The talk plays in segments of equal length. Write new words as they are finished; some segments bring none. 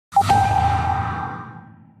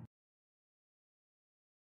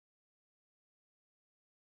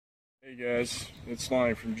Hey guys, it's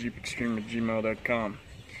Lonnie from jeepextreme@gmail.com.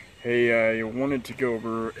 Hey, I wanted to go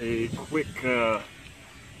over a quick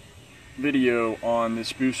video on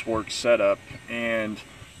this Boostwerks setup and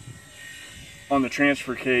on the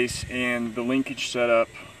transfer case and the linkage setup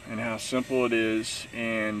and how simple it is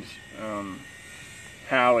and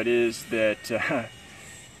how it is that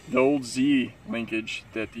the old Z linkage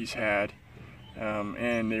that these had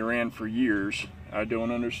and they ran for years. I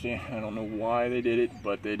don't understand. I don't know why they did it,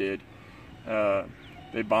 but they did.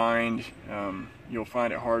 They bind. You'll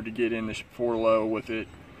find it hard to get in the 4-low with it.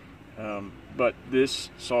 But this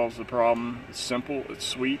solves the problem. It's simple, it's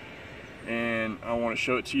sweet, and I want to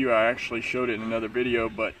show it to you. I actually showed it in another video,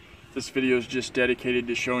 but this video is just dedicated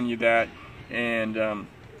to showing you that and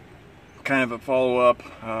kind of a follow-up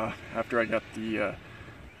after I got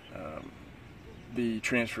the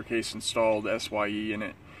transfer case installed, SYE in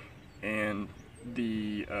it, and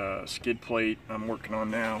the skid plate I'm working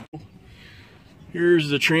on now. Here's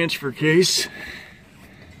the transfer case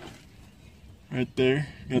right there.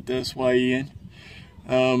 Got the SYE in.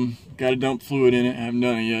 Got to dump fluid in it. I haven't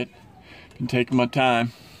done it yet. Been taking my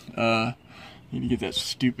time. Need to get that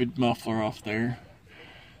stupid muffler off there.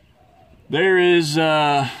 There is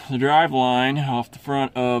the drive line off the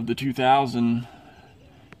front of the 2000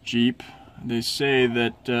 Jeep. They say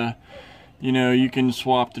that you know, you can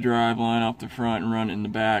swap the drive line off the front and run it in the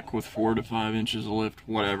back with 4 to 5 inches of lift,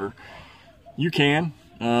 whatever. You can.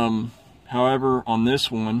 However, on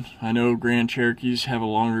this one, I know Grand Cherokees have a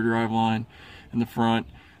longer drive line in the front.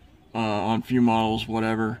 On few models,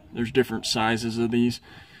 whatever. There's different sizes of these.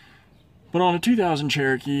 But on a 2000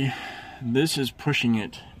 Cherokee, this is pushing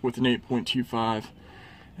it with an 8.25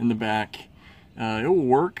 in the back. It will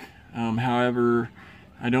work. However,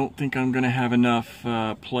 I don't think I'm going to have enough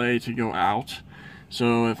play to go out.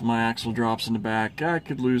 So if my axle drops in the back, I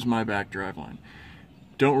could lose my back drive line.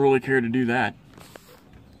 Don't really care to do that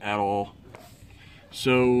at all.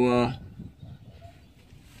 So,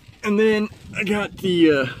 and then I got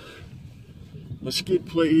the skid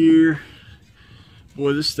plate here.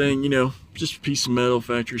 Boy, this thing, you know, just a piece of metal,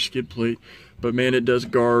 factory skid plate. But man, it does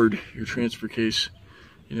guard your transfer case.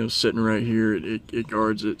 You know, sitting right here, it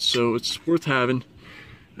guards it. So it's worth having.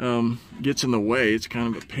 Gets in the way, it's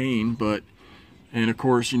kind of a pain, but, and of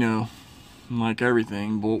course, you know, like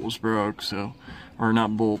everything, bolt was broke, so, or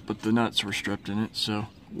not bolt, but the nuts were stripped in it, so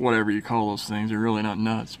whatever you call those things, they're really not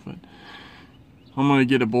nuts. But I'm going to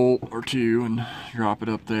get a bolt or two and drop it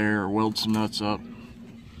up there, or weld some nuts up,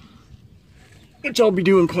 which I'll be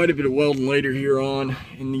doing quite a bit of welding later here on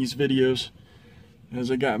in these videos, as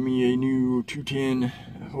I got me a new 210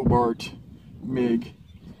 Hobart MIG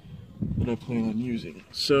that I plan on using.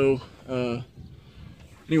 So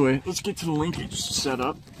anyway, let's get to the linkage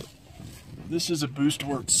setup. This is a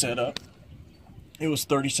Boostwerks setup. It was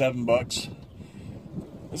 37 bucks.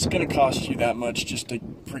 It's gonna cost you that much just to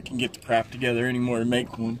freaking get the crap together anymore to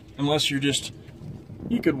make one, unless you're just,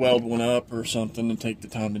 you could weld one up or something and take the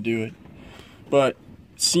time to do it. But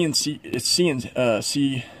CNC, it's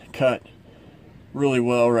CNC cut really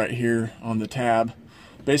well right here on the tab.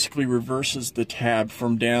 Basically reverses the tab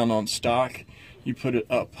from down on stock. You put it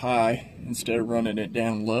up high instead of running it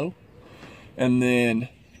down low. And then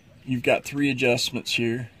you've got 3 adjustments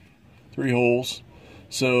here, 3 holes.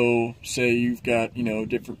 So say you've got, you know, a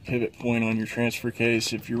different pivot point on your transfer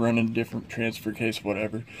case, if you're running a different transfer case,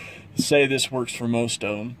 whatever. Say this works for most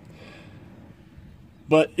of them.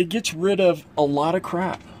 But it gets rid of a lot of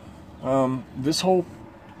crap. This whole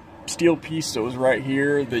steel piece that was right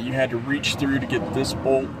here that you had to reach through to get this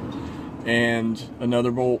bolt and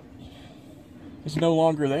another bolt is no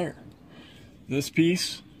longer there. This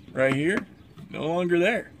piece right here, no longer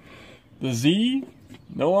there. The Z,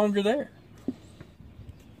 no longer there.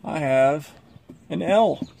 I have an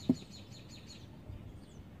L.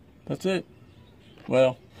 That's it.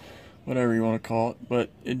 Well, whatever you want to call it,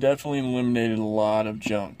 but it definitely eliminated a lot of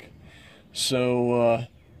junk. So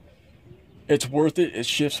it's worth it. It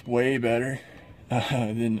shifts way better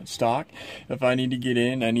than stock. If I need to get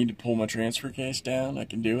in, I need to pull my transfer case down, I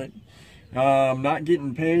can do it. I'm not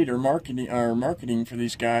getting paid or marketing for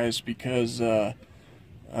these guys because I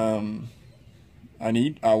want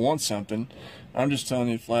something. I'm just telling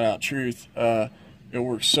you the flat out truth. It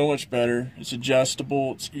works so much better. It's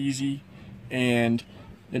adjustable, it's easy, and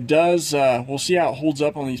it does, we'll see how it holds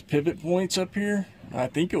up on these pivot points up here. I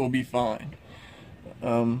think it will be fine.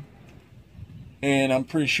 And I'm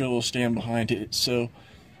pretty sure they'll stand behind it. So,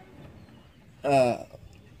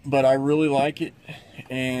 but I really like it,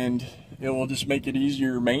 and it will just make it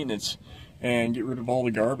easier maintenance and get rid of all the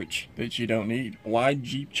garbage that you don't need. Why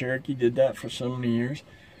Jeep Cherokee did that for so many years,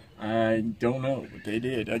 I don't know what they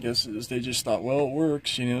did. I guess they just thought, well, it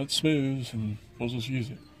works, you know, it's smooth, and we'll just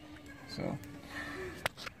use it. So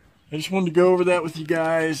I just wanted to go over that with you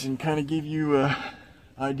guys and kind of give you an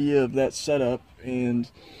idea of that setup. And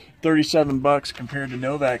 $37 compared to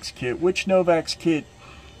Novak's kit, which Novak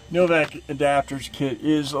adapters kit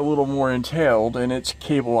is a little more entailed, and it's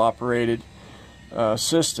cable operated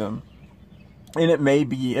system, and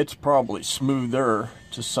it's probably smoother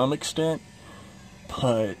to some extent,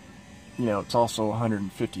 but you know, it's also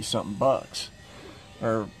 150 something bucks,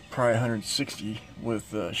 or probably 160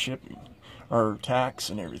 with shipping or tax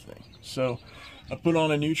and everything. So I put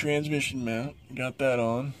on a new transmission mount, got that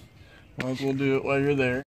on. Might as well do it while you're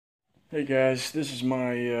there. Hey guys, this is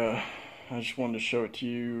my I just wanted to show it to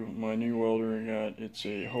you, my new welder I got. It's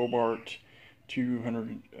a Hobart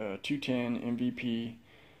 210 MVP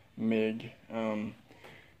MIG, and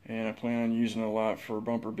I plan on using it a lot for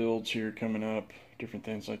bumper builds here coming up, different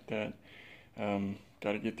things like that.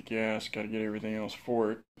 Got to get the gas, got to get everything else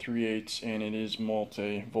for it. 3/8, and it is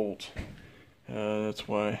multi-volt. That's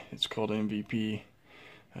why it's called MVP.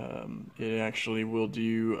 It actually will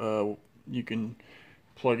do, you can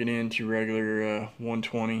plug it into regular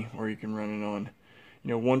 120, or you can run it on,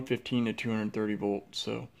 115 to 230 volts.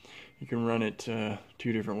 So you can run it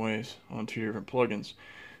two different ways on two different plugins.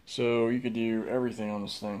 So you could do everything on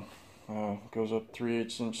this thing. Goes up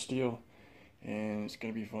 3/8 inch steel, and it's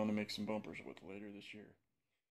going to be fun to make some bumpers with later this year.